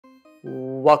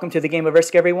Welcome to the game of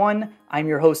Risk, everyone. I'm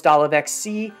your host,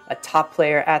 OliveXC, a top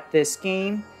player at this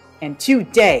game. And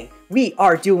today, we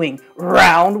are doing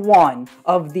round 1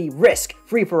 of the Risk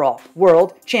Free-For-All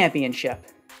World Championship.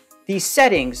 The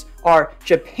settings are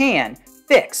Japan,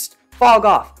 fixed, fog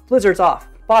off, blizzards off,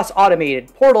 boss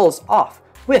automated, portals off,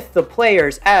 with the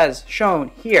players as shown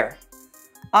here.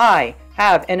 I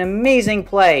have an amazing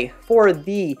play for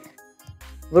the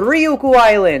Ryukyu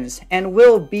Islands, and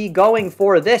we'll be going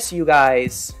for this, you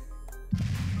guys.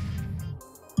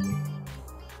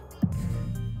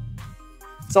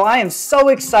 So I am so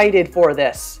excited for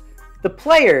this. The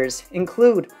players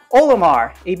include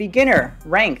Olimar, a beginner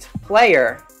ranked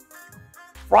player,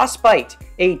 Frostbite,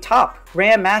 a top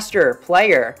Grandmaster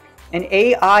player, an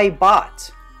AI bot,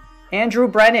 Andrew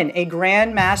Brennan, a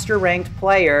Grandmaster ranked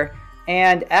player,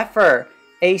 and Effer,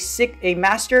 a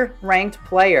Master ranked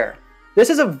player. This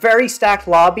is a very stacked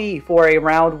lobby for a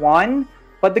round 1,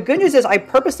 but the good news is I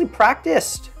purposely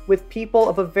practiced with people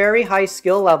of a very high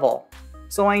skill level.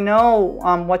 So I know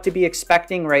what to be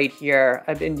expecting right here.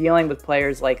 I've been dealing with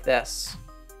players like this.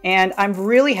 And I'm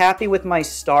really happy with my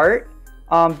start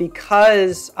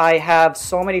because I have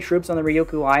so many troops on the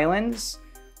Ryukyu Islands.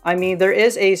 I mean, there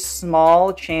is a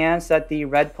small chance that the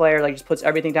red player just puts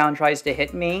everything down and tries to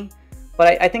hit me.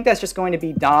 But I think that's just going to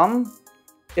be dumb.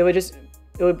 It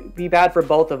would be bad for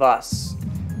both of us.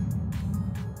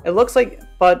 It looks like,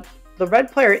 but the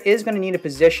red player is going to need a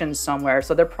position somewhere,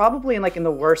 so they're probably in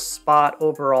the worst spot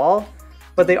overall,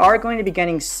 but they are going to be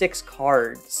getting 6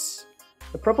 cards.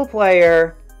 The purple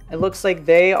player, it looks like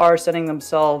they are setting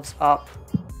themselves up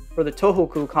for the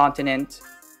Tohoku continent.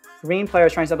 Green player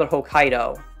is trying to set up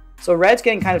Hokkaido. So red's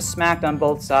getting kind of smacked on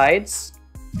both sides.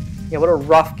 Yeah, what a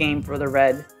rough game for the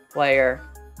red player.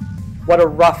 What a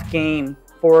rough game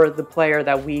for the player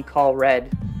that we call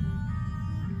red.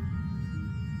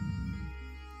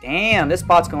 Damn, this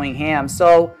bot's going ham.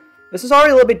 So this is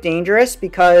already a little bit dangerous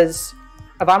because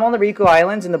if I'm on the Ryukyu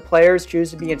Islands and the players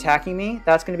choose to be attacking me,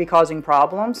 that's going to be causing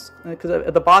problems. Because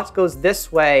if the bot goes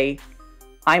this way,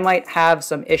 I might have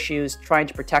some issues trying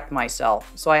to protect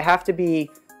myself. So I have to be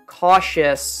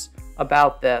cautious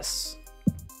about this.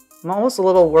 I'm almost a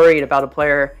little worried about a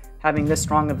player having this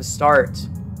strong of a start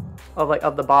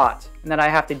of the bot, and then I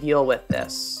have to deal with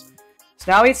this.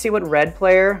 So now we see what red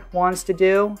player wants to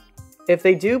do. If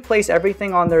they do place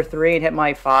everything on their 3 and hit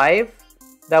my 5,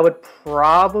 that would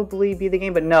probably be the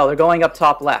game, but no, they're going up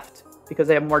top left because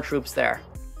they have more troops there.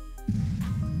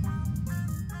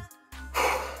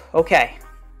 Okay,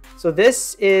 so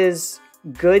this is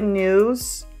good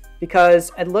news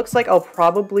because it looks like I'll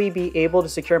probably be able to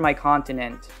secure my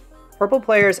continent. Purple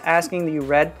player is asking the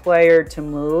red player to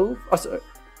move. Oh, sorry.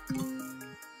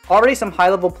 Already some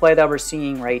high-level play that we're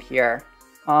seeing right here.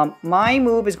 My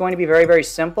move is going to be very, very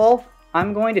simple.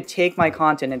 I'm going to take my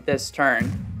continent this turn.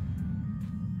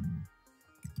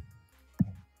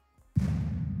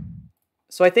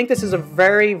 So I think this is a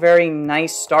very, very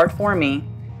nice start for me.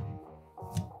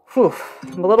 Whew,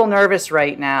 I'm a little nervous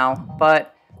right now,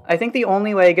 but I think the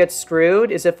only way I get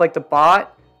screwed is if the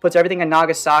bot puts everything in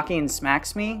Nagasaki and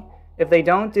smacks me. If they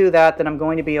don't do that, then I'm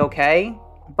going to be okay.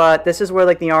 But this is where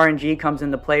the RNG comes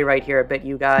into play right here a bit,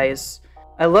 you guys.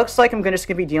 It looks like I'm just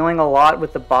going to be dealing a lot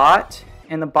with the bot,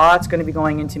 and the bot's going to be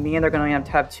going into me, and they're going to have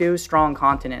to have 2 strong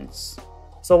continents.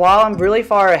 So while I'm really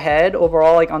far ahead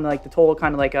overall, on the total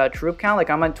kind of troop count,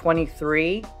 I'm on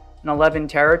 23 and 11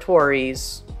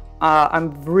 territories,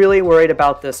 I'm really worried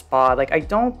about this bot. I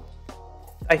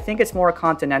think it's more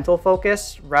continental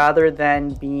focus rather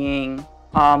than being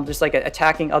just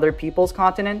attacking other people's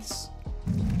continents.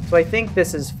 So I think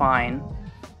this is fine.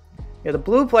 Yeah, the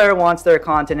blue player wants their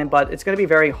continent, but it's going to be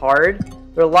very hard.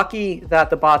 They're lucky that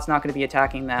the bot's not going to be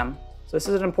attacking them. So this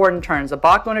is an important turn. Is the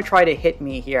bot going to try to hit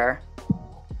me here?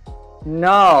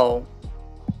 No.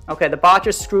 Okay, the bot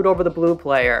just screwed over the blue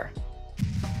player.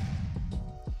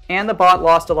 And the bot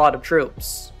lost a lot of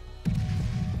troops.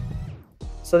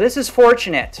 So this is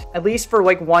fortunate. At least for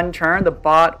 1 turn, the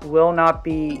bot will not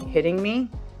be hitting me.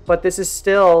 But this is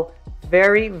still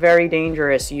very, very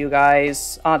dangerous, you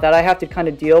guys, that I have to kind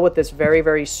of deal with this very,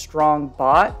 very strong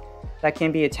bot that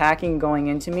can be attacking going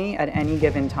into me at any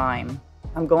given time.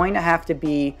 I'm going to have to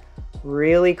be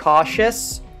really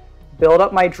cautious, build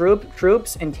up my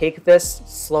troops, and take this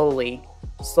slowly.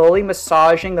 Slowly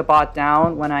massaging the bot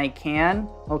down when I can,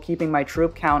 while keeping my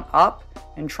troop count up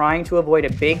and trying to avoid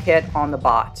a big hit on the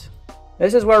bot.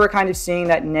 This is where we're kind of seeing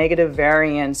that negative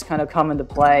variance kind of come into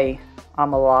play a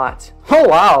lot. Oh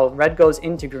wow, red goes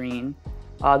into green.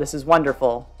 This is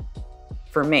wonderful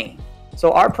for me.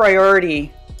 So our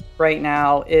priority right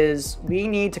now is we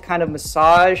need to kind of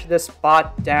massage this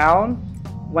bot down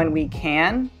when we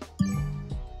can.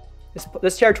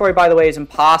 This territory, by the way, is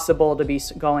impossible to be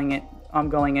going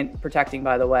in protecting,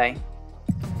 by the way.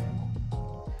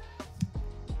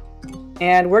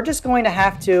 And we're just going to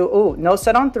have to, oh, no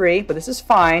set on 3, but this is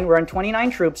fine. We're in 29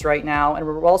 troops right now, and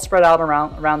we're all spread out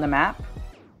around the map.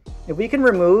 If we can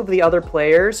remove the other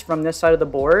players from this side of the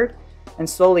board and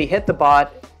slowly hit the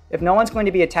bot, if no one's going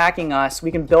to be attacking us,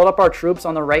 we can build up our troops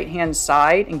on the right-hand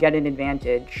side and get an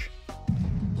advantage.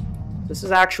 This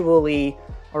is actually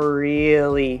a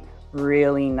really,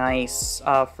 really nice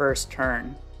first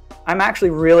turn. I'm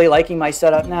actually really liking my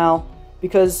setup now,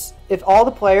 because if all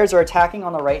the players are attacking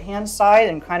on the right-hand side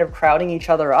and kind of crowding each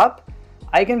other up,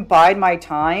 I can bide my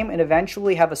time and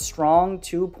eventually have a strong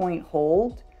 2-point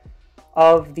hold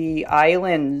of the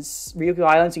islands, Ryukyu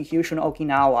Islands and Kyushu and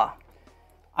Okinawa.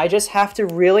 I just have to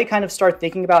really kind of start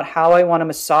thinking about how I want to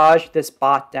massage this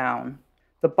bot down.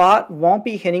 The bot won't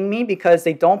be hitting me because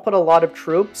they don't put a lot of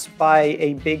troops by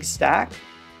a big stack,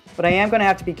 but I am going to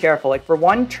have to be careful. Like for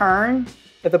one turn,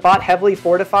 if the bot heavily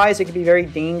fortifies, it can be very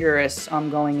dangerous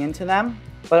going into them.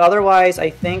 But otherwise, I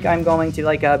think I'm going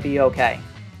to be okay.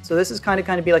 So this is kind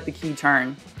of be like the key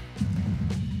turn.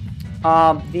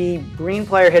 The green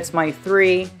player hits my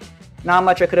 3. Not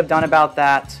much I could have done about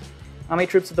that. How many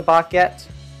troops did the bot get?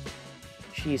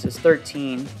 Jesus,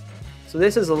 13. So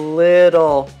this is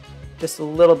just a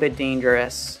little bit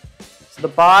dangerous. So the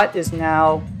bot is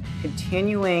now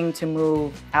continuing to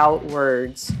move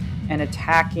outwards and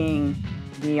attacking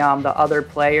the other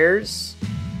players.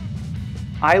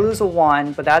 I lose a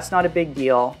 1, but that's not a big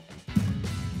deal.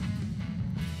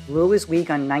 Blue is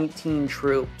weak on 19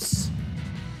 troops.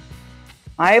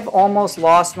 I've almost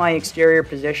lost my exterior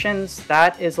positions.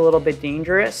 That is a little bit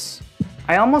dangerous.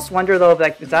 I almost wonder though,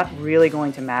 is that really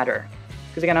going to matter?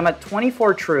 Because again, I'm at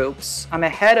 24 troops. I'm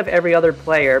ahead of every other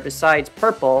player besides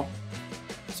purple.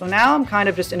 So now I'm kind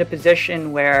of just in a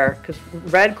position where, because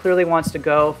red clearly wants to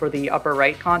go for the upper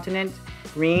right continent,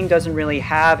 green doesn't really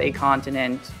have a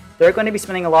continent. They're going to be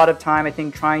spending a lot of time, I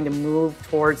think, trying to move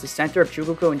towards the center of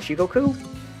Chugoku and Shikoku.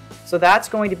 So that's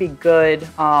going to be good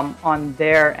on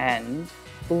their end.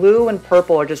 Blue and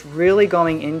purple are just really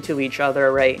going into each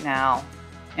other right now.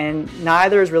 And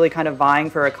neither is really kind of vying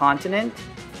for a continent.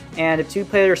 And if 2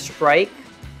 players strike,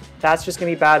 that's just going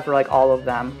to be bad for all of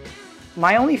them.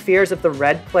 My only fear is if the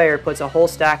red player puts a whole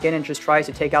stack in and just tries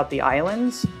to take out the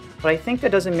islands. But I think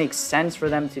that doesn't make sense for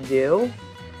them to do,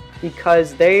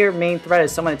 because their main threat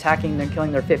is someone attacking and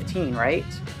killing their 15, right?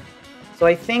 So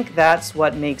I think that's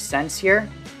what makes sense here.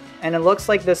 And it looks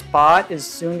like this bot is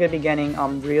soon going to be getting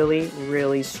really,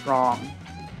 really strong.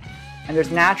 And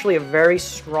there's naturally a very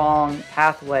strong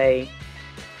pathway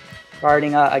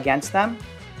guarding against them.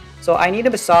 So I need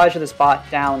to massage this bot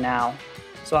down now.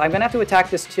 So I'm going to have to attack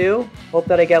this too. Hope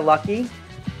that I get lucky.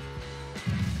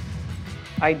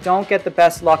 I don't get the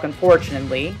best luck,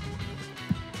 unfortunately.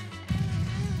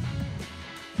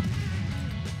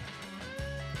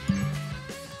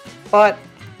 But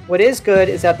what is good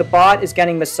is that the bot is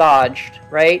getting massaged,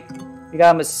 right? You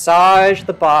gotta massage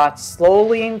the bot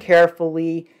slowly and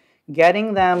carefully,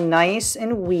 getting them nice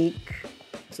and weak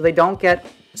so they don't get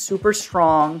super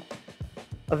strong.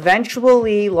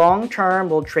 Eventually, long term,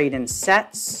 we'll trade in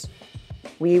sets.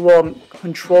 We will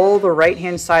control the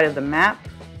right-hand side of the map.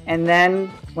 And then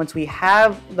once we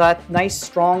have that nice,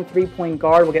 strong 3-point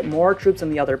guard, we'll get more troops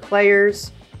than the other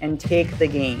players and take the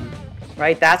game,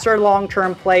 right? That's our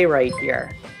long-term play right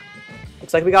here.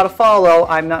 Looks like we got to follow.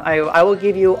 I will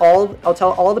give you I'll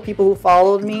tell all the people who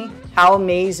followed me how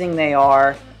amazing they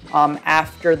are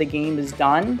after the game is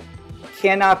done.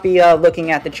 Cannot be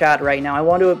looking at the chat right now. I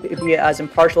want to be as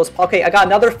impartial as possible. Okay, I got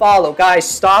another follow. Guys,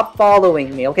 stop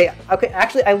following me. Okay,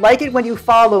 actually, I like it when you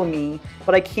follow me,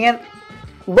 but I can't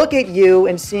look at you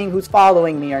and seeing who's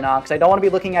following me or not, because I don't want to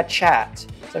be looking at chat.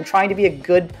 So I'm trying to be a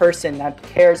good person that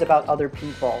cares about other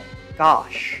people.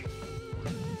 Gosh.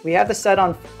 We have the set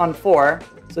on 4,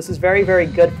 so this is very, very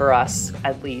good for us,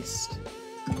 at least.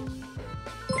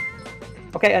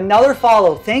 Okay, another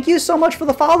follow. Thank you so much for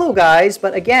the follow, guys.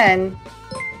 But again,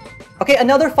 okay,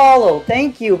 another follow.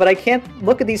 Thank you, but I can't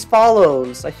look at these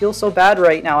follows. I feel so bad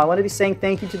right now. I want to be saying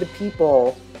thank you to the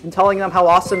people and telling them how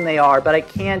awesome they are, but I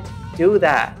can't do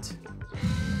that.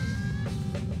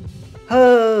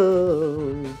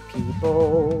 Oh,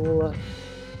 people.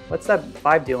 What's that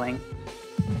vibe doing?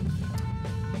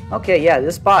 Okay, yeah,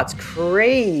 this bot's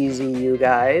crazy, you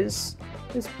guys.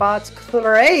 This bot's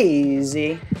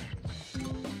crazy.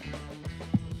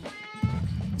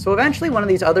 So eventually one of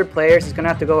these other players is going to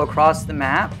have to go across the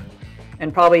map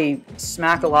and probably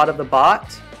smack a lot of the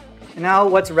bot. And now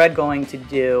what's red going to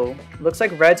do? Looks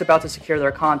like red's about to secure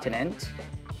their continent.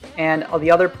 and the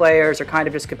other players are kind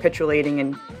of just capitulating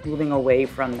and moving away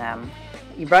from them.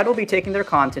 Red will be taking their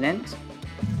continent.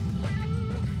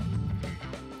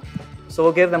 So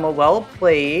we'll give them a well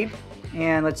played,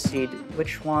 and let's see,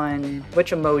 which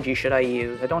emoji should I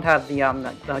use? I don't have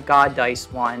the God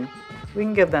Dice one. We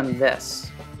can give them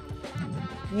this.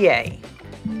 Yay.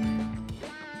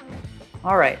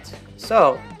 Alright,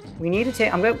 so we need to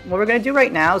take, what we're going to do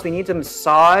right now is we need to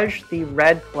massage the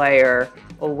red player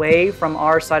away from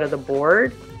our side of the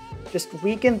board. Just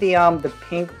weaken the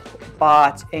pink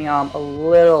bot a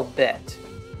little bit.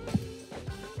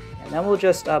 And then we'll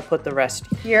just put the rest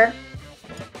here.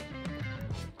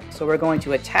 So we're going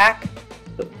to attack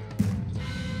the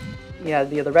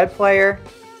red player.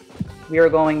 We are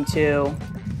going to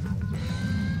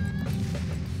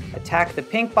attack the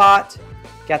pink bot,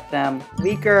 get them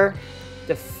weaker,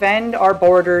 defend our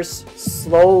borders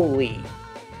slowly.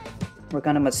 We're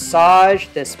going to massage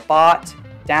this bot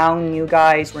down, you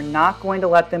guys. We're not going to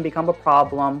let them become a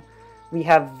problem. We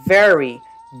have very,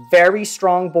 very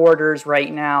strong borders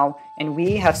right now, and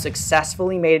we have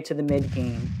successfully made it to the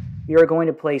mid-game. We are going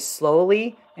to play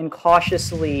slowly and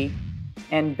cautiously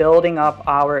and building up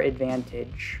our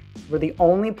advantage. We're the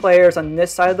only players on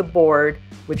this side of the board,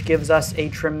 which gives us a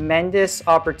tremendous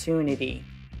opportunity.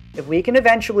 If we can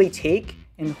eventually take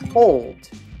and hold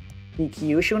the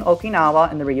Kyushu and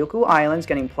Okinawa and the Ryukyu Islands,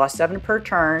 getting +7 per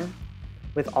turn,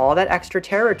 with all that extra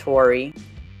territory,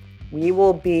 we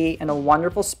will be in a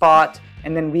wonderful spot,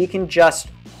 and then we can just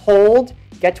hold,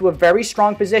 get to a very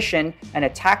strong position, and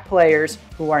attack players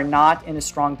who are not in a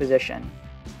strong position.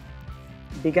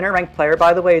 Beginner ranked player,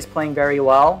 by the way, is playing very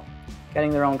well,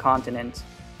 getting their own continent.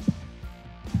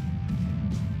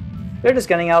 They're just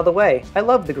getting out of the way. I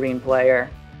love the green player.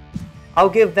 I'll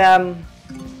give them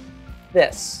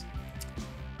this.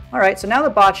 Alright, so now the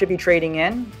bot should be trading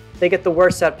in. They get the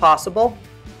worst set possible.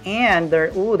 And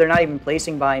they're not even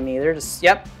placing by me. They're just,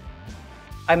 yep.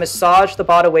 I massaged the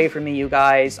bot away from me, you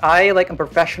guys. I like a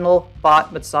professional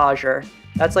bot massager.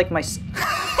 That's like my...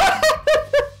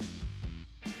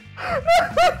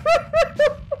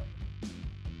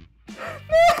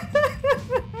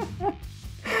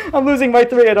 I'm losing my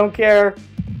 3, I don't care.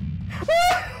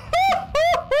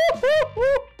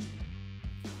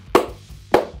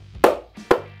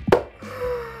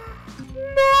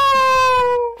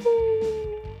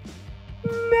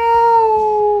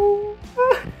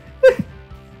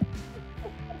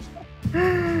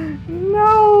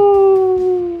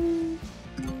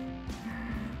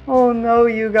 No,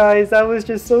 you guys, that was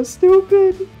just so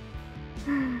stupid.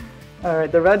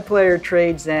 Alright, the red player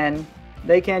trades in.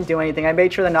 They can't do anything. I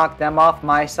made sure to knock them off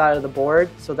my side of the board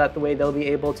so that the way they'll be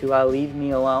able to leave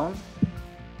me alone.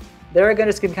 They're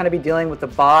just going to kind of be dealing with the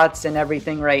bots and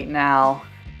everything right now.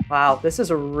 Wow, this is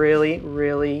a really,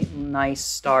 really nice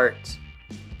start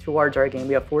towards our game.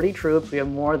 We have 40 troops. We have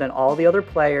more than all the other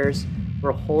players.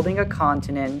 We're holding a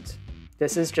continent.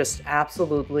 This is just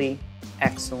absolutely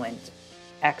excellent.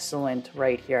 Excellent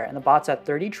right here. And the bot's at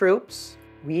 30 troops.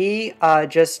 We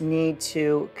just need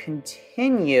to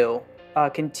continue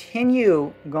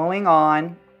going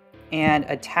on and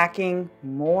attacking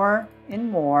more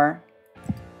and more.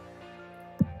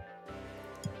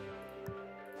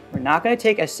 We're not going to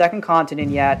take a second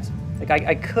continent yet. Like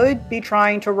I could be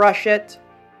trying to rush it.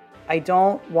 I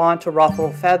don't want to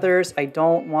ruffle feathers. I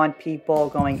don't want people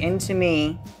going into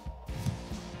me.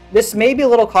 This may be a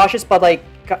little cautious, but like,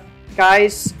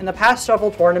 guys, in the past several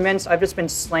tournaments, I've just been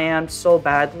slammed so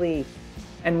badly.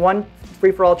 In one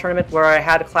free-for-all tournament where I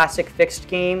had a classic fixed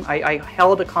game, I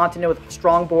held a continent with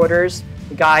strong borders.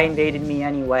 The guy invaded me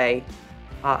anyway.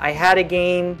 I had a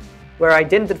game where I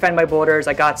didn't defend my borders.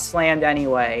 I got slammed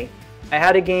anyway. I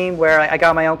had a game where I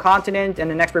got my own continent and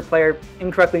an expert player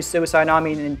incorrectly suicided on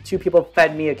me and 2 people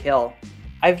fed me a kill.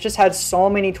 I've just had so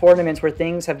many tournaments where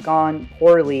things have gone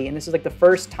poorly, and this is like the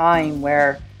first time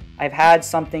where I've had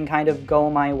something kind of go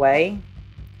my way.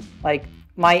 Like,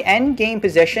 my end game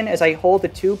position is I hold the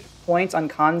 2 points on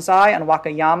Kansai, on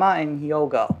Wakayama, and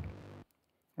Hyogo.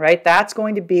 Right? That's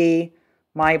going to be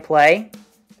my play.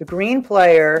 The green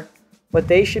player, what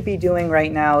they should be doing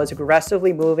right now is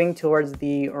aggressively moving towards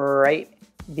the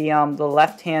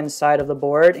left-hand side of the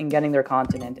board and getting their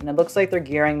continent. And it looks like they're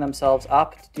gearing themselves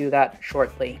up to do that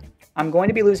shortly. I'm going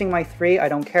to be losing my 3. I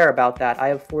don't care about that. I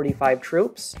have 45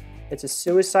 troops. It's a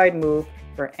suicide move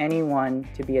for anyone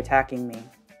to be attacking me.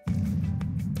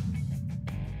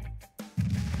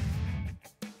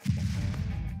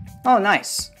 Oh,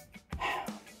 nice.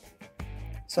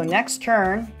 So next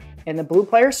turn, and the blue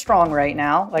player's strong right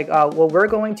now. Like, what we're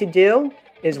going to do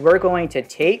is we're going to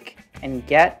take and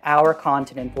get our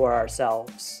continent for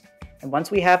ourselves. And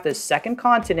once we have this second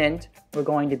continent, we're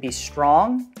going to be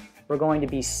strong, we're going to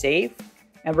be safe,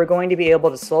 and we're going to be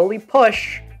able to slowly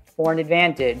push for an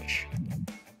advantage.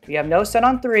 We have no set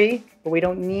on 3, but we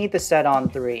don't need the set on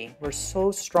 3. We're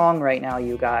so strong right now,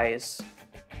 you guys.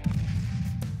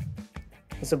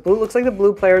 So blue looks like the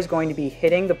blue player is going to be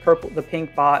hitting the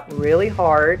pink bot really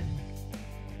hard.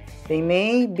 They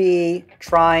may be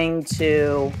trying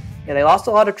to... Yeah, they lost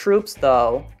a lot of troops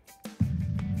though.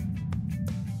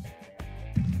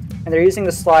 And they're using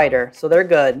the slider, so they're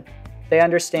good. They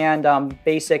understand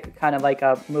basic kind of like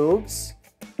moves.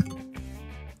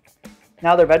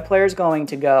 Now the red player is going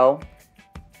to go.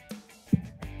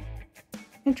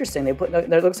 Interesting. It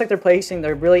looks like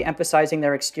they're really emphasizing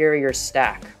their exterior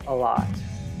stack a lot.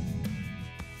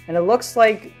 And it looks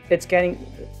like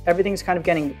everything's kind of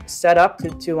getting set up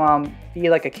to be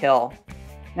like a kill.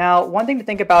 Now, one thing to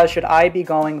think about is, should I be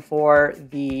going for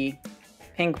the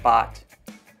pink bot?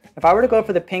 If I were to go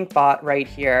for the pink bot right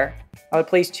here, I would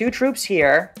place 2 troops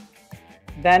here,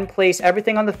 then place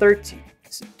everything on the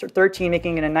 13,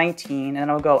 making it a 19, and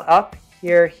I'll go up,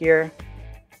 here, here,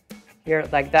 here,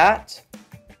 like that,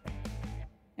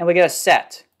 and we get a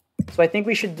set. So I think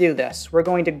we should do this. We're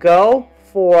going to go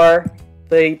for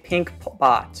the pink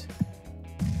bot.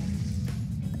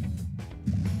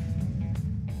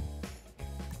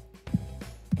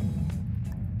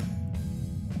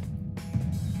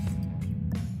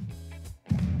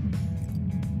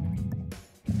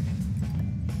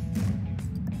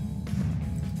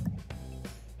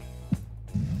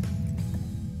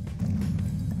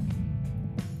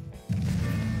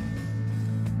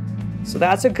 So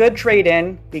that's a good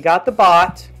trade-in. We got the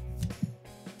bot.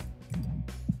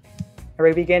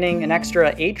 We're beginning an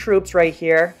extra 8 troops right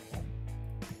here.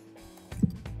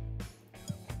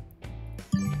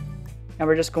 And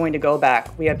we're just going to go back.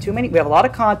 We have a lot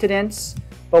of continents,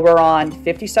 but we're on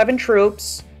 57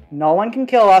 troops. No one can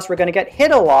kill us. We're going to get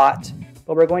hit a lot,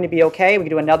 but we're going to be okay. We can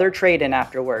do another trade-in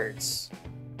afterwards.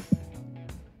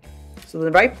 So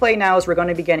the right play now is we're going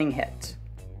to be getting hit.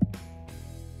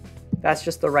 That's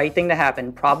just the right thing to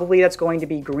happen. Probably that's going to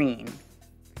be green.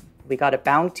 We got a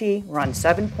bounty. We're on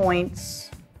 7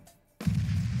 points.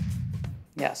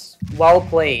 Yes. Well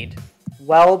played.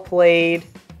 Well played.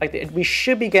 We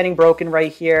should be getting broken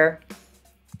right here.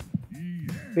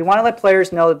 We want to let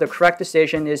players know that the correct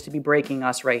decision is to be breaking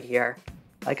us right here.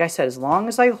 Like I said, as long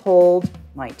as I hold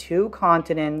my 2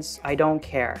 continents, I don't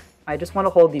care. I just want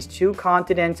to hold these 2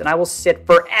 continents, and I will sit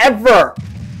forever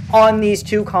on these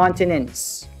 2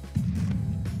 continents.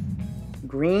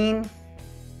 Green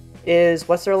is,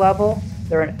 what's their level?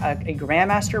 They're a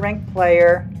Grandmaster ranked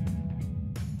player.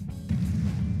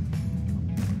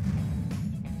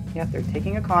 Yeah, they're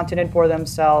taking a continent for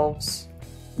themselves.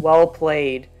 Well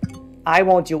played. I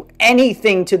won't do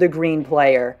anything to the green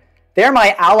player. They're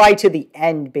my ally to the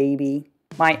end, baby.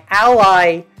 My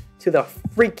ally to the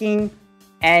freaking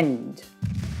end.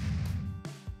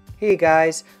 Hey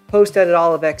guys, post-edit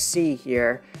OliveXC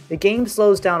here. The game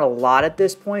slows down a lot at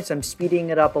this point, so I'm speeding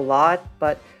it up a lot,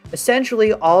 but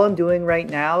essentially all I'm doing right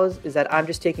now is that I'm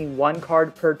just taking 1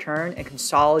 card per turn and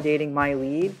consolidating my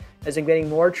lead, as I'm getting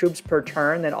more troops per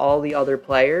turn than all the other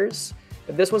players.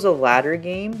 If this was a ladder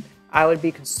game, I would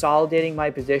be consolidating my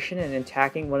position and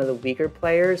attacking one of the weaker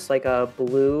players like a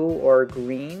blue or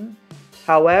green.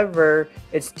 However,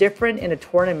 it's different in a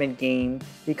tournament game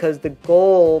because the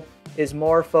goal is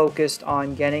more focused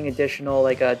on getting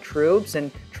additional troops and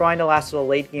trying to last to the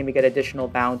late game to get additional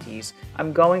bounties.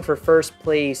 I'm going for first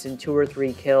place in 2 or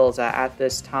 3 kills at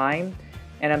this time,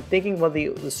 and I'm thinking one of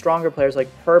the stronger players like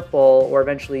purple or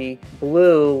eventually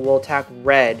blue will attack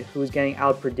red, who's getting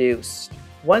outproduced.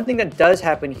 One thing that does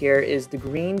happen here is the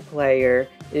green player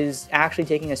is actually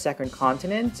taking a second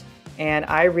continent, and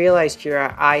I realized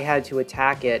here I had to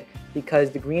attack it because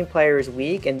the green player is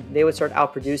weak and they would start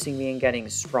outproducing me and getting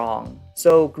strong.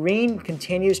 So green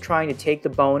continues trying to take the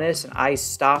bonus and I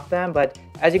stop them, but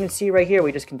as you can see right here,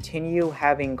 we just continue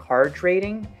having card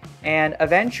trading, and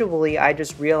eventually I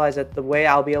just realized that the way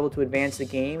I'll be able to advance the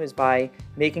game is by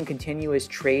making continuous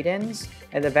trade-ins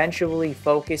and eventually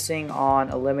focusing on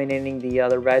eliminating the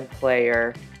other red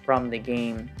player from the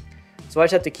game. So I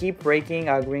just have to keep breaking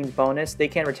green's bonus. They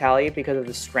can't retaliate because of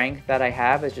the strength that I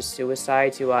have as just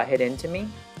suicide to hit into me.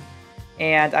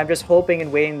 And I'm just hoping and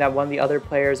waiting that one of the other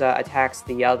players attacks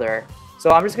the other.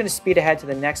 So I'm just going to speed ahead to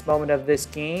the next moment of this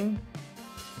game.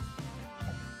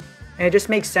 And it just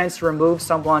makes sense to remove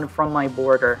someone from my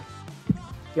border.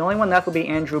 The only one left will be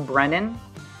Andrew Brennan.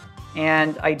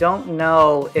 And I don't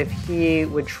know if he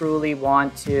would truly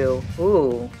want to...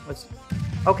 Ooh,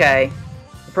 okay.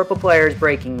 The purple player is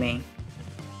breaking me.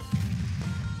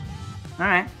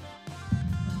 Alright.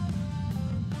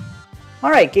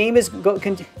 Alright, game is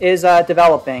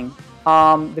developing.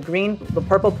 The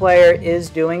purple player is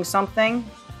doing something.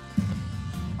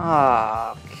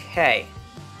 Okay.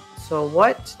 So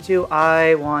what do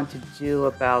I want to do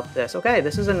about this? Okay,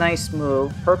 this is a nice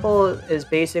move. Purple is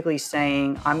basically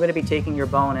saying, I'm going to be taking your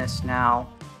bonus now,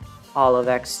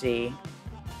 OliveXC.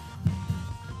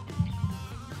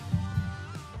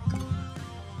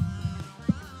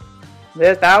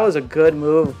 That was a good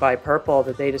move by Purple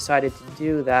that they decided to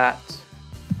do that.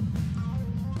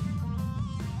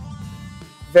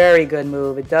 Very good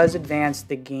move. It does advance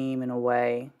the game in a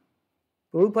way.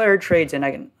 Blue player trades in.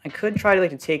 I could try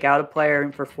to take out a player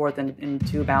for 4th and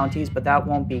 2 bounties, but that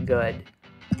won't be good.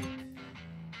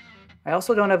 I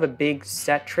also don't have a big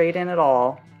set trade in at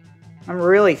all. I'm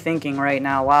really thinking right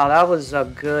now, wow, that was a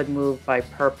good move by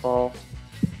Purple.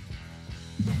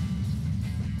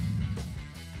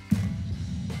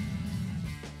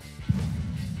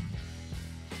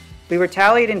 If we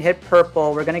retaliate and hit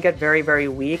Purple, we're going to get very, very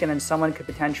weak, and then someone could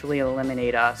potentially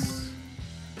eliminate us.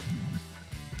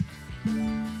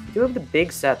 We do have the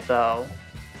big set, though.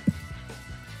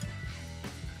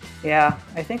 Yeah,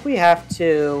 I think we have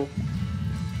to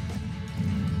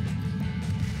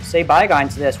say bye-bye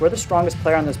to this. We're the strongest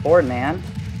player on this board, man.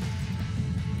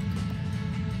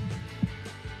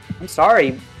 I'm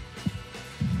sorry.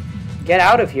 Get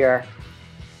out of here.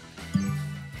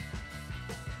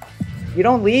 You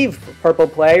don't leave, Purple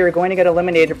play. You're going to get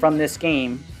eliminated from this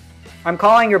game. I'm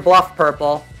calling your bluff,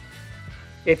 Purple.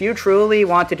 If you truly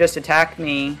want to just attack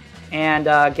me and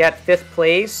get 5th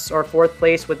place or 4th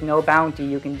place with no bounty,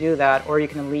 you can do that, or you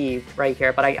can leave right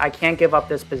here. But I can't give up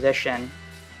this position.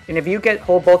 And if you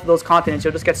hold both of those continents,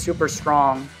 you'll just get super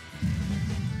strong.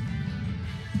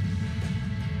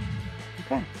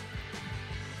 Okay.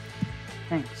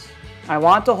 Thanks. I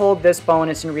want to hold this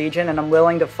bonus in region, and I'm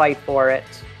willing to fight for it.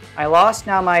 I lost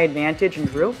now my advantage in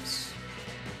groups.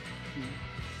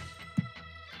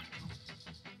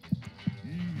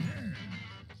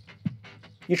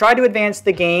 You tried to advance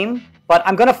the game, but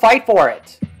I'm going to fight for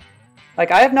it.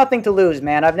 Like, I have nothing to lose,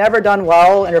 man. I've never done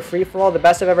well in a free-for-all. The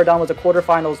best I've ever done was a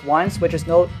quarterfinals once, which is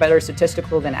no better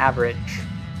statistical than average.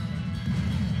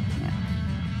 Yeah.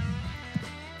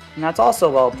 And that's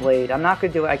also well played. I'm not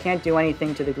going to do it. I can't do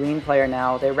anything to the green player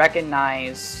now. They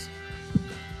recognize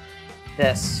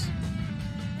this.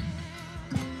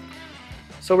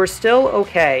 So we're still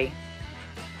okay.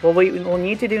 What we'll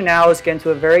need to do now is get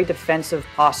into a very defensive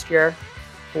posture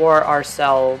for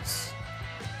ourselves.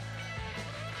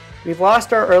 We've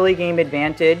lost our early game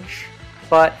advantage,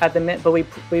 but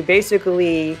we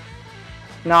basically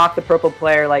knocked the purple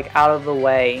player like out of the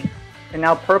way. And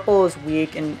now purple is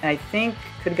weak and I think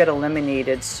could get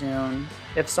eliminated soon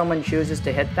if someone chooses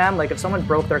to hit them. Like if someone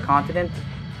broke their continent,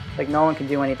 like no one can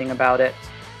do anything about it.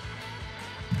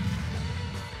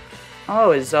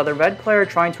 Oh, is the red player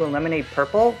trying to eliminate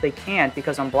purple? They can't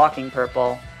because I'm blocking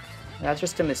purple. That's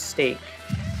just a mistake.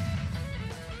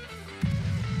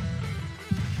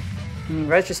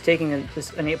 Red's just taking an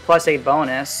 8+8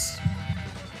 bonus.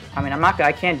 I mean,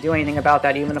 I can't do anything about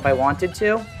that even if I wanted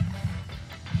to.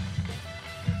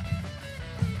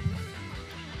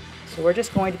 So we're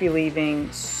just going to be leaving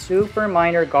super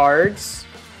minor guards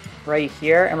right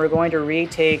here, and we're going to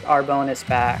retake our bonus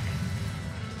back.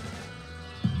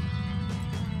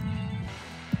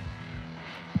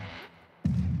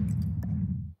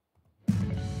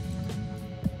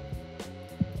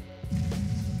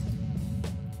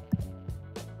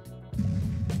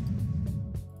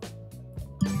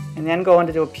 And then go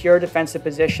into a pure defensive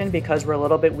position because we're a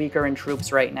little bit weaker in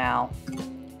troops right now.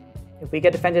 If we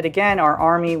get defended again, our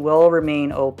army will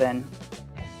remain open.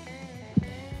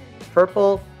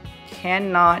 Purple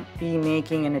cannot be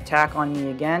making an attack on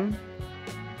me again.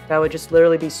 That would just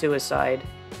literally be suicide.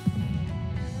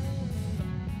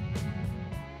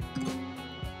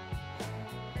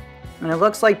 And it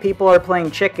looks like people are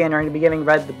playing chicken or going to be giving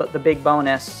red the big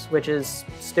bonus, which is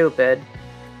stupid.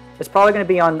 It's probably going to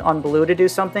be on blue to do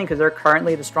something because they're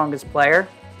currently the strongest player.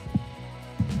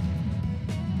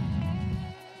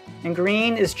 And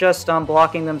green is just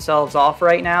blocking themselves off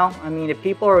right now. I mean, if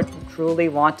people truly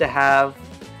want to have...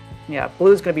 Yeah,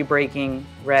 blue's going to be breaking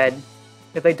red.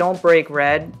 If they don't break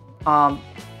red, the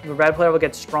red player will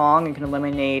get strong and can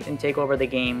eliminate and take over the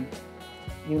game.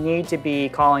 You need to be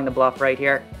calling the bluff right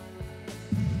here.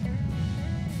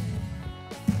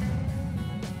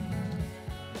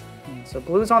 So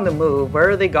blue's on the move. Where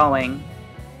are they going?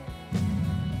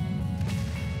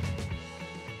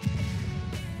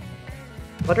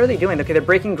 What are they doing? Okay, they're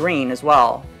breaking green as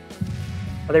well.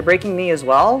 Are they breaking me as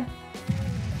well?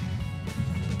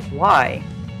 Why?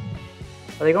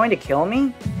 Are they going to kill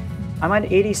me? I'm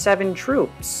at 87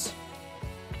 troops.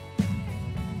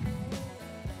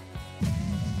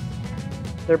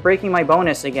 They're breaking my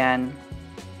bonus again.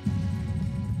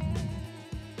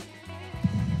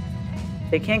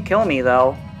 They can't kill me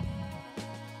though.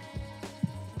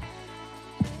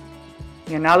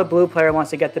 Yeah, now the blue player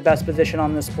wants to get the best position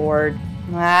on this board.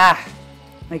 Ah,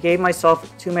 I gave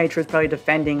myself too many troops probably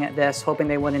defending at this, hoping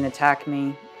they wouldn't attack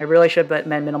me. I really should have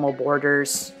meant minimal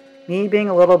borders. Me being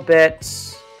a little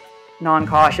bit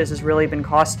non-cautious has really been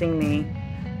costing me.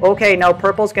 Okay, now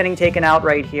purple's getting taken out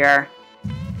right here.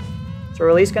 So we're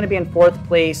at least going to be in 4th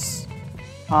place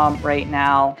right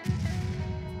now.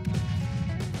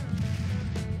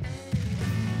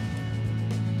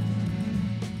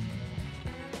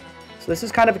 So this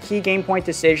is kind of a key game point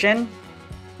decision.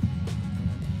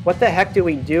 What the heck do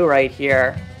we do right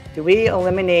here? Do we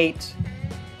eliminate...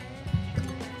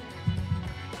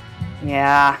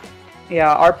 Yeah,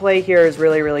 our play here is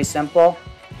really, really simple.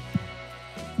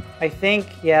 I think,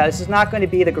 yeah, this is not going to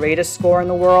be the greatest score in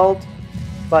the world,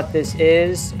 but this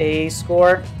is a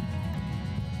score.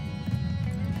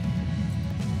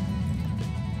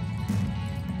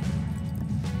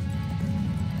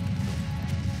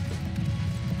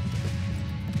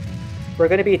 We're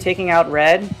going to be taking out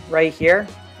red right here.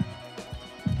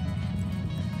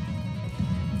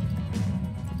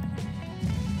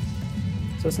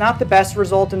 So it's not the best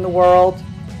result in the world.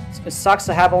 It sucks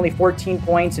to have only 14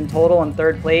 points in total in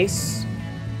 3rd place.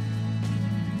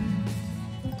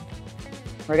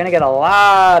 We're going to get a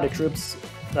lot of troops,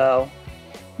 though.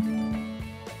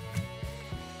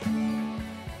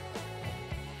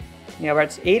 Yeah, we're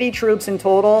at 80 troops in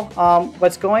total.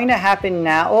 What's going to happen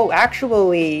now... Oh,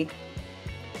 actually,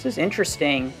 this is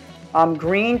interesting.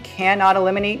 Green cannot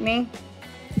eliminate me.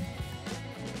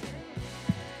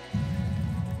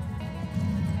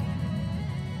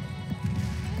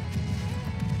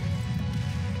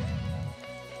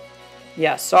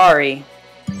 Yeah, sorry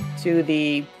to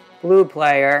the blue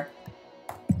player.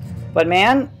 But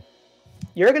man,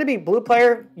 you're going to be blue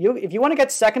player. If you want to get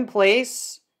 2nd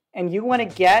place and you want to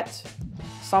get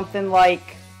something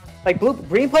like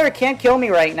green player can't kill me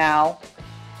right now.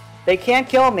 They can't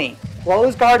kill me. Blue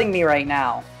is guarding me right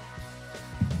now.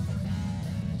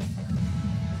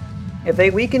 If they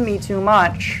weaken me too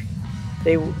much,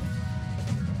 they...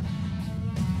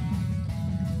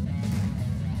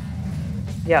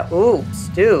 Yeah, oops,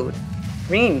 dude.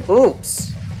 Green,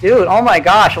 oops. Dude, oh my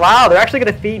gosh, wow, they're actually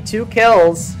going to feed 2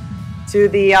 kills to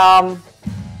the,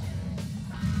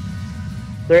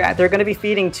 They're going to be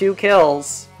feeding 2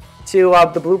 kills to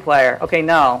the blue player. Okay,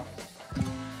 no.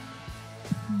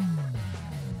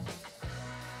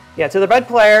 Yeah, to the red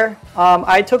player,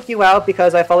 I took you out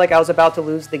because I felt like I was about to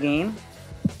lose the game.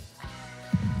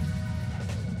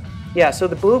 Yeah, so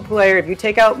the blue player, if you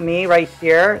take out me right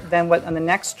here, then what on the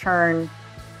next turn...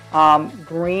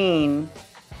 green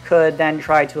could then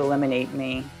try to eliminate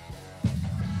me.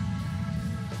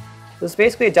 This is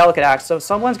basically a delicate act. So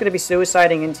someone's going to be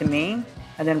suiciding into me,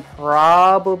 and then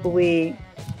probably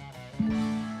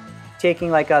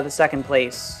taking like the 2nd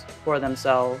place for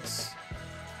themselves.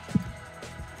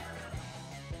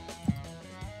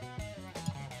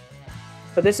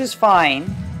 But this is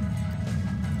fine.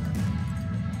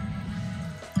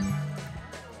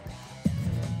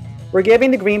 We're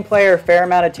giving the green player a fair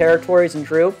amount of territories and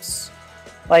troops.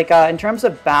 Like, in terms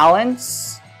of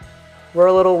balance, we're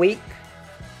a little weak.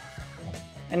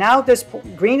 And now this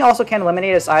green also can't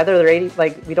eliminate us either. They're 80,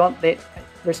 like,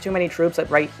 there's too many troops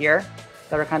right here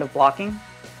that are kind of blocking.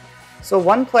 So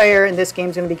one player in this game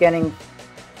is going to be getting,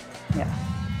 yeah.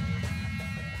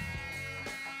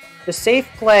 The safe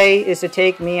play is to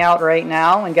take me out right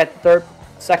now and get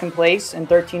 2nd place and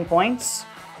 13 points.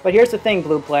 But here's the thing,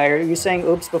 blue player. You saying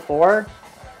oops before?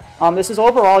 This is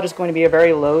overall just going to be a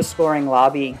very low-scoring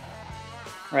lobby,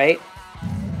 right?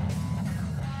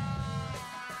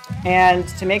 And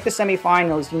to make the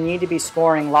semifinals, you need to be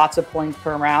scoring lots of points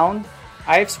per round.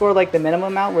 I've scored like the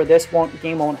minimum amount where this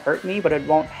game won't hurt me, but it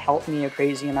won't help me a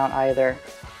crazy amount either.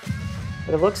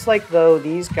 But it looks like, though,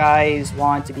 these guys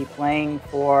want to be playing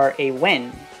for a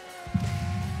win.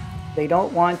 They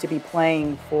don't want to be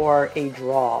playing for a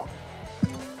draw.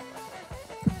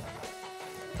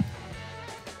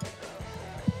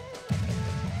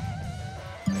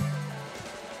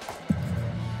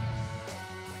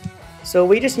 So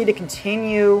we just need to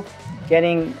continue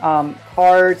getting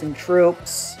cards and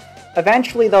troops.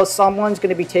 Eventually, though, someone's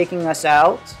going to be taking us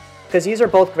out, because these are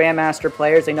both Grandmaster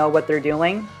players. They know what they're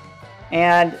doing.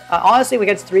 And honestly, we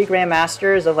get 3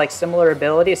 Grandmasters of like similar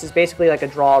ability. This is basically like a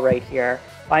draw right here.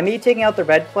 By me taking out the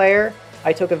red player,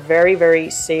 I took a very, very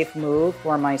safe move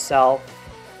for myself.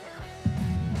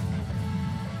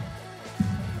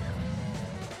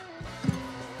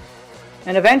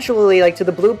 And eventually, like, to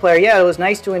the blue player, yeah, it was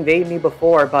nice to invade me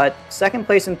before, but second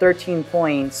place in 13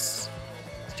 points,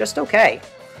 it's just okay.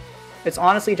 It's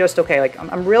honestly just okay. Like,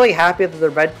 I'm really happy that the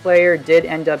red player did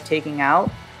end up taking out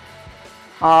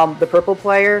the purple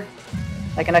player.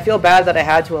 Like, and I feel bad that I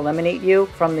had to eliminate you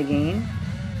from the game.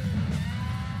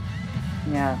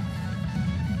 Yeah.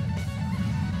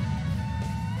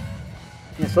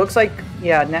 This looks like,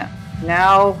 yeah,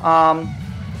 now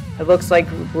it looks like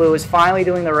blue is finally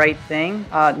doing the right thing.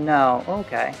 No,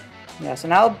 okay. Yeah, so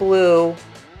now blue,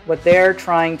 what they're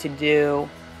trying to do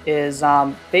is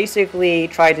basically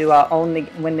try to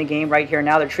win the game right here.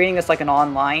 Now they're treating this like an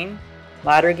online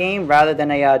ladder game rather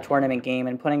than a tournament game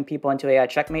and putting people into a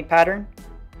checkmate pattern.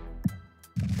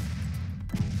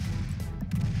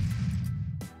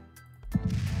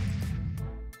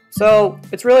 So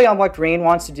it's really on what green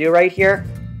wants to do right here,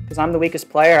 because I'm the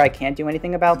weakest player. I can't do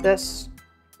anything about this.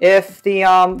 If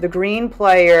the green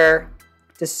player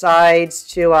decides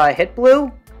to hit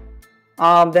blue,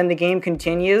 then the game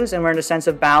continues and we're in a sense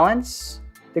of balance.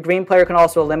 The green player can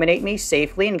also eliminate me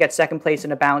safely and get second place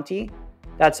in a bounty.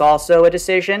 That's also a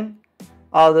decision.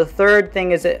 The third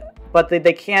thing is but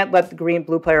they can't let the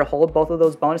blue player hold both of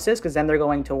those bonuses because then they're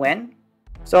going to win.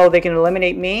 So they can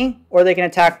eliminate me or they can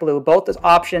attack blue. Both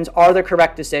options are the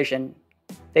correct decision.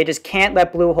 They just can't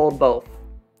let blue hold both.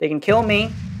 They can kill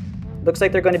me. Looks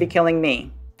like they're going to be killing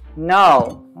me.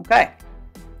 No. Okay.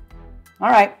 All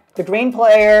right. The green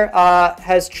player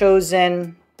has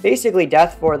chosen basically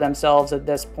death for themselves at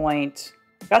this point.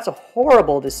 That's a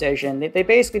horrible decision. They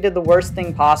basically did the worst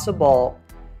thing possible,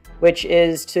 which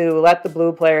is to let the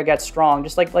blue player get strong.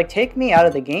 Just like take me out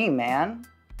of the game, man.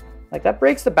 Like, that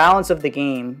breaks the balance of the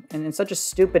game in such a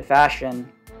stupid fashion.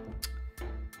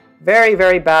 Very,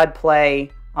 very bad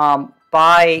play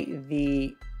by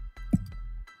the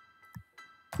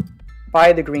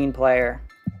green player.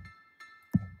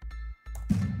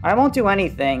 I won't do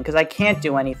anything because I can't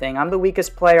do anything. I'm the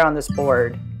weakest player on this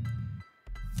board.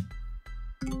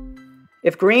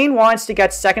 If green wants to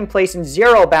get second place in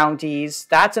 0 bounties,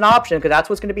 that's an option because that's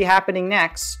what's going to be happening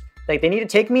next. Like, they need to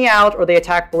take me out or they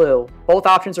attack blue. Both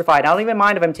options are fine. I don't even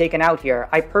mind if I'm taken out here.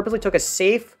 I purposely took a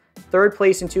safe third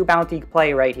place in 2 bounty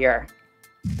play right here.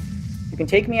 You can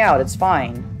take me out. It's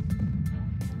fine.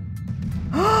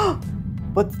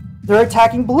 But they're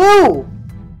attacking blue!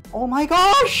 Oh my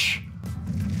gosh!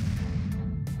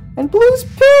 And blue's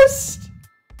pissed!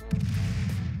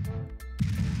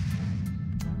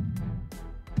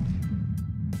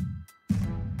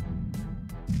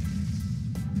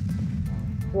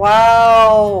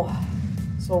 Wow.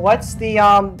 So what's the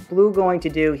blue going to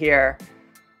do here?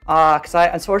 Because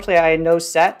unfortunately I had no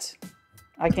set.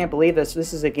 I can't believe this.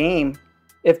 This is a game.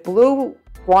 If blue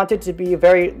wanted to be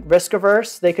very risk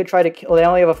averse, they could try to kill. They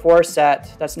only have a 4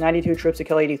 set. That's 92 troops to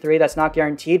kill 83. That's not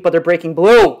guaranteed, but they're breaking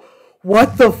blue.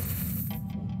 What the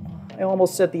I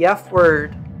almost said the F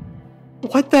word.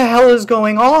 What the hell is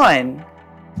going on?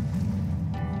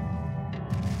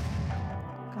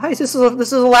 Guys, this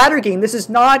is a ladder game. This is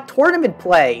not tournament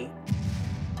play.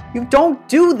 You don't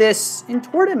do this in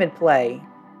tournament play.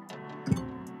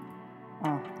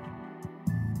 Oh.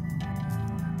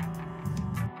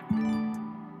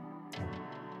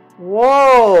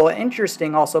 Whoa,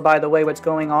 interesting also, by the way, what's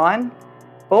going on.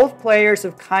 Both players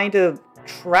have kind of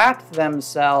trapped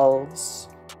themselves.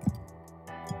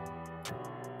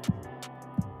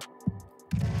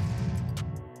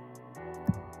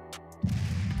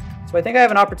 So I think I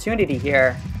have an opportunity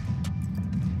here.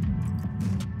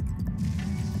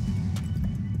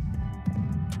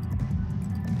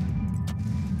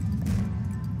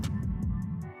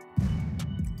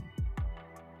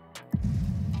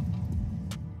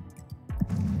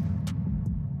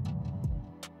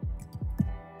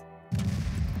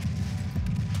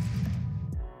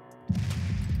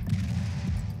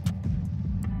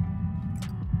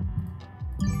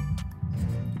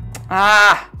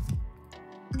 Ah!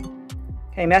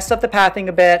 Okay, messed up the pathing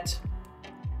a bit.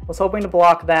 Was hoping to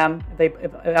block them.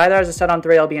 If either has a set on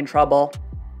 3, I'll be in trouble.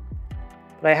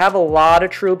 But I have a lot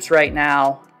of troops right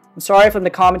now. I'm sorry if the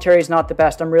commentary is not the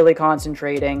best. I'm really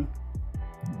concentrating.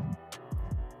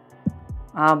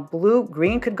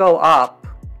 Green could go up.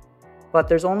 But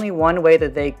there's only one way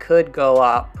that they could go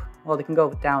up. Well, they can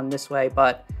go down this way,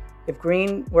 but if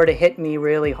green were to hit me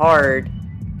really hard...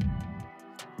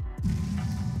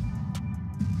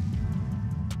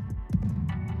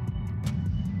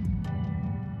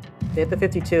 They hit the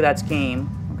 52, that's game.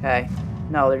 Okay.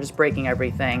 No, they're just breaking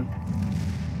everything.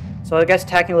 So I guess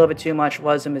attacking a little bit too much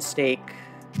was a mistake.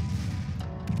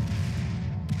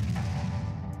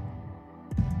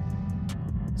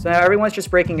 So now everyone's just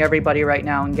breaking everybody right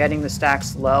now and getting the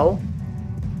stacks low.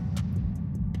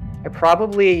 I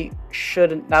probably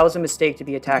shouldn't, that was a mistake to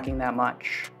be attacking that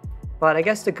much. But I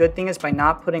guess the good thing is by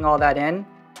not putting all that in,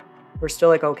 we're still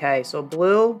like okay. So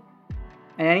blue,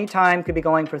 at any time could be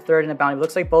going for third in a bounty. It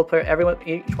looks like both players,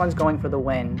 each one's going for the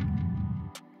win.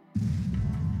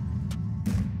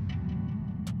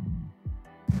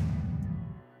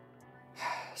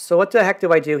 So what the heck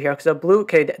do I do here? Because blue,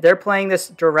 okay, they're playing this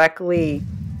directly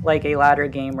like a ladder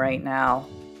game right now.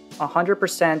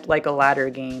 100% like a ladder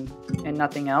game and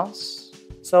nothing else.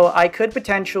 So I could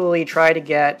potentially try to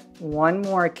get one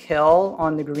more kill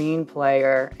on the green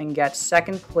player and get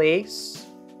second place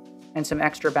and some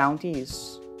extra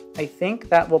bounties. I think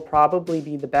that will probably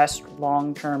be the best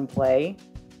long-term play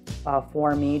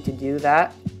for me to do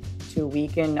that, to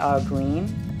weaken green.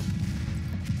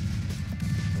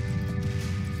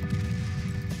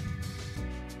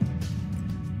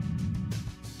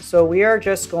 So we are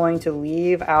just going to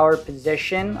leave our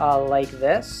position like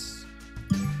this.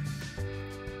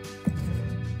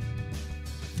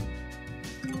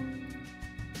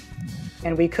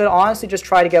 And we could honestly just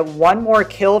try to get one more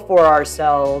kill for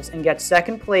ourselves and get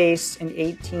second place and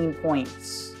 18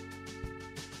 points.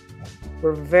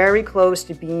 We're very close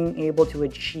to being able to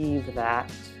achieve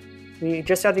that. We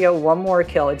just have to get one more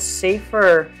kill. It's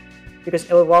safer because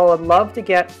while I'd love to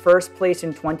get first place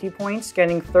in 20 points,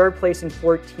 getting third place in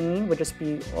 14 would just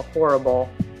be horrible.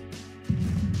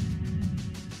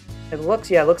 It looks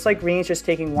like green's just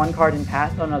taking one card and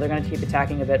pass. Oh no, they're gonna keep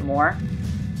attacking a bit more.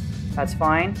 That's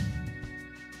fine.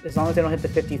 As long as they don't hit the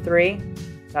 53,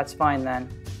 that's fine then.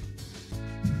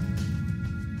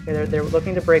 Okay, they're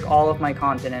looking to break all of my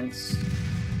continents.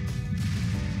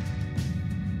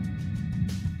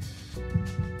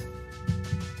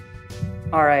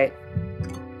 All right.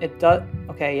 It does,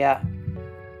 okay, yeah.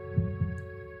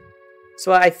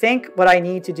 So I think what I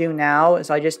need to do now is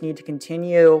I just need to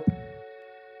continue.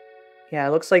 Yeah,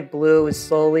 it looks like blue is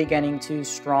slowly getting too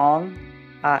strong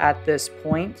at this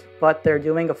point, but they're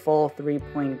doing a full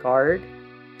 3-point guard.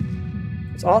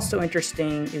 What's also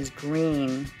interesting is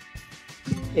green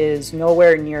is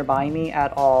nowhere nearby me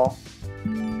at all,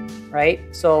 right?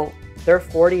 So their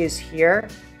 40 is here.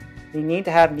 We need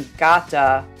to have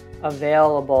Nigata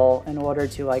available in order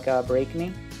to like break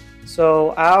me.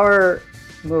 So our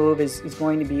move is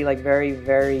going to be like very,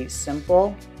 very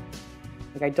simple.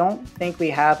 Like I don't think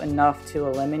we have enough to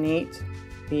eliminate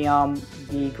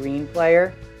the green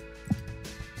player.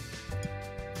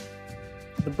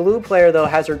 The blue player though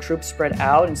has her troops spread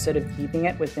out instead of keeping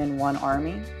it within one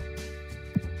army.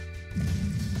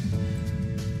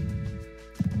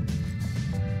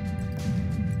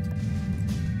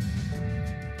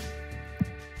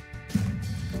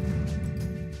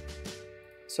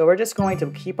 So we're just going to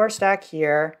keep our stack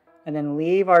here and then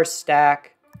leave our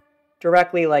stack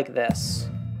directly like this.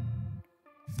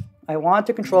 I want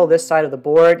to control this side of the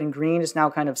board and green is now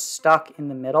kind of stuck in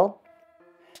the middle.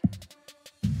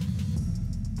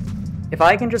 If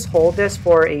I can just hold this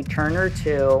for a turn or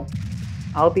two,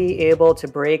 I'll be able to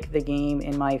break the game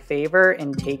in my favor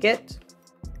and take it.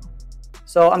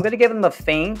 So I'm going to give them the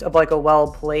feint of like a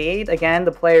well played. Again,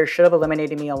 the player should have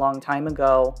eliminated me a long time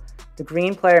ago. The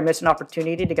green player missed an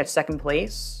opportunity to get second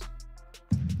place.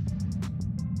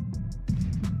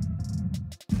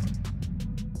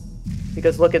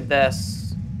 Because look at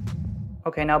this.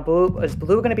 Okay, now is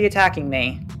blue going to be attacking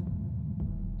me?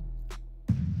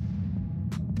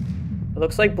 It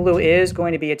looks like blue is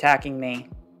going to be attacking me.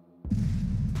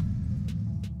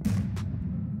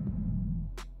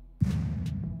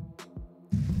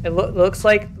 It looks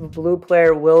like the blue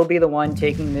player will be the one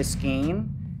taking this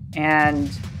game.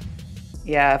 And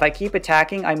yeah, if I keep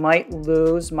attacking, I might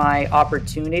lose my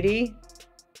opportunity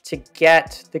to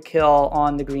get the kill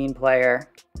on the green player.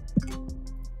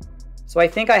 So I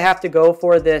think I have to go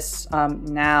for this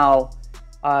now,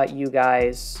 you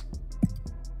guys.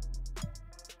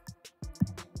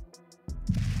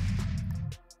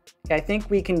 Okay, I think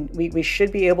we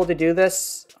should be able to do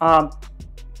this.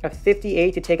 A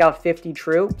 58 to take out 50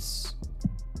 troops.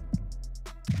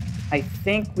 I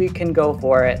think we can go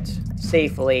for it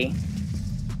safely.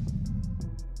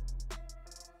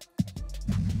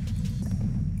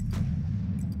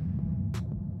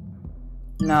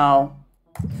 No.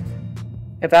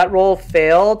 If that roll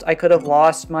failed, I could have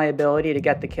lost my ability to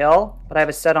get the kill, but I have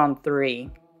a set on 3.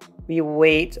 We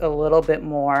wait a little bit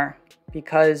more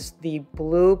because the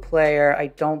blue player I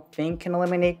don't think can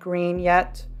eliminate green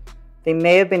yet. They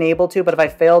may have been able to, but if I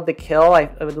failed the kill, I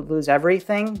would lose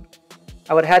everything.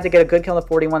 I would have had to get a good kill in the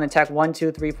 41 and attack 1,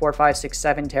 2, 3, 4, 5, 6,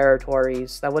 7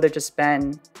 territories. That would have just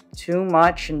been too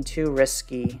much and too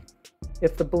risky.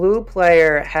 If the blue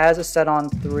player has a set on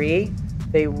 3,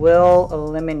 they will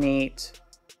eliminate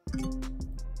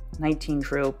 19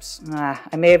 troops.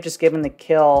 I may have just given the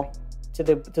kill to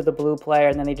the blue player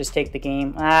and then they just take the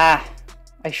game. I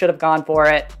should have gone for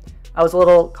it. I was a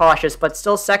little cautious, but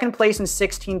still second place and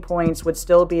 16 points would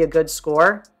still be a good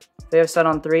score. If they have set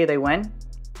on 3, they win.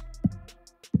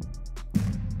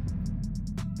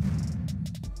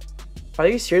 Are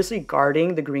you seriously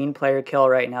guarding the green player kill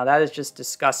right now? That is just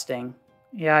disgusting.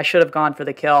 Yeah, I should have gone for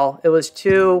the kill. It was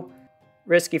too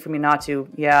risky for me not to.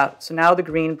 Yeah, so now the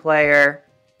green player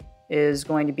is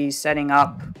going to be setting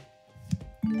up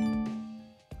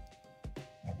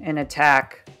an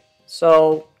attack.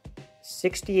 So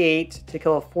 68 to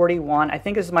kill a 41. I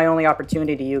think this is my only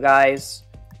opportunity, you guys.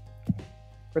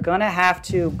 We're gonna have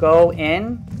to go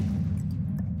in,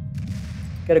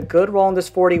 get a good roll in this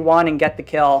 41 and get the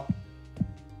kill.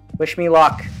 Wish me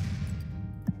luck.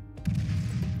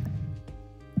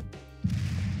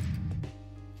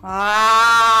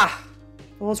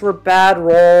 Those were bad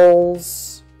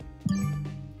rolls.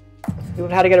 We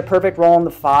would have had to get a perfect roll on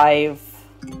the 5.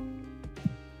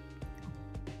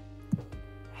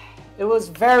 It was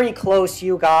very close,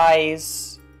 you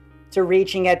guys, to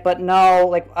reaching it, but no,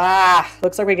 like,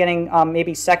 looks like we're getting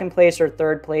maybe second place or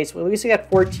third place. Well, at least we got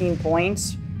 14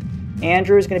 points.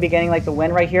 Andrew's going to be getting like the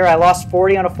win right here. I lost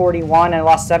 40 on a 41 and I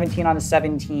lost 17 on a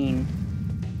 17.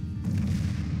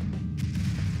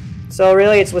 So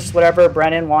really it's just whatever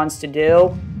Brennan wants to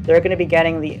do. They're going to be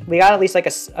getting we got at least like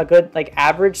a good like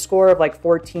average score of like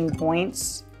 14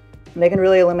 points. And they can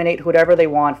really eliminate whoever they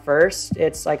want first.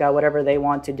 It's like whatever they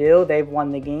want to do. They've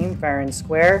won the game fair and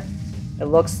square. It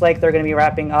looks like they're going to be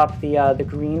wrapping up the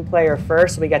green player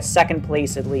first. So we get second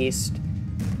place at least.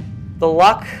 The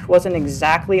luck wasn't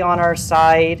exactly on our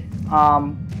side.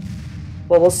 Well,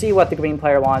 we'll see what the green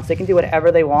player wants. They can do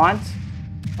whatever they want.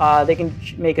 They can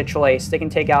make a choice. They can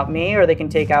take out me or they can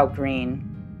take out green.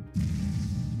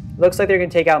 Looks like they're going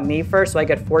to take out me first, so I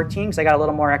get 14 because I got a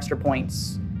little more extra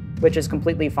points, which is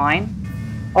completely fine.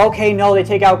 Okay, no, they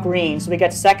take out green, so we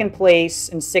get second place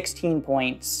and 16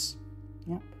 points.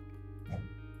 Yep.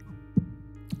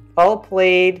 Well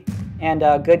played and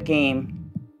a good game.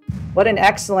 What an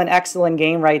excellent, excellent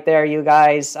game right there, you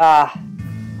guys.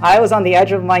 I was on the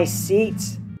edge of my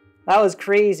seat. That was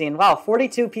crazy. And wow,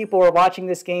 42 people were watching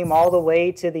this game all the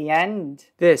way to the end.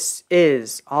 This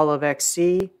is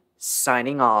OliveXC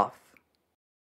signing off.